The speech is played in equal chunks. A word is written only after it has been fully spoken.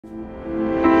So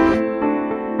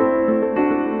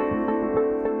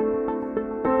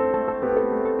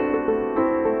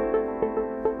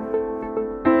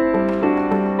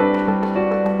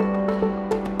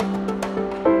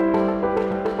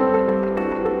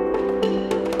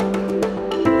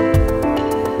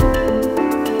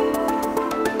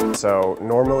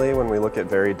normally when we look at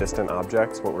very distant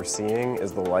objects, what we're seeing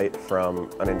is the light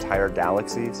from an entire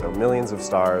galaxy, so millions of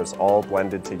stars all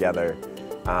blended together.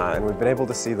 And we've been able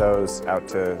to see those out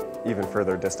to even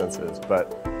further distances.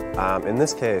 But in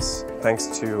this case, thanks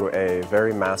to a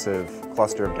very massive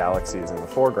cluster of galaxies in the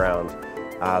foreground,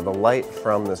 the light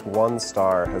from this one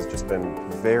star has just been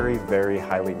very, very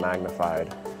highly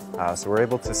magnified. So we're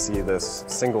able to see this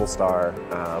single star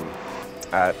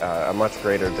at a much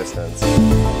greater distance.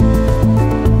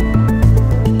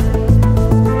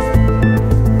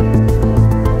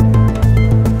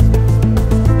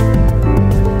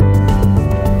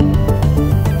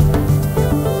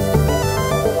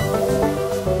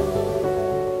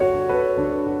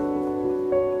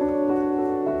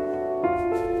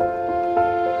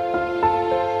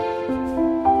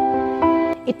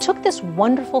 It took this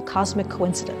wonderful cosmic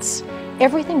coincidence.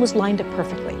 Everything was lined up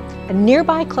perfectly. A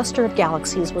nearby cluster of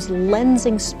galaxies was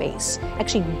lensing space,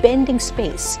 actually bending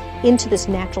space into this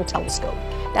natural telescope.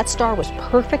 That star was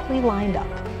perfectly lined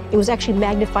up. It was actually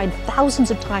magnified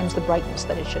thousands of times the brightness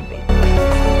that it should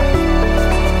be.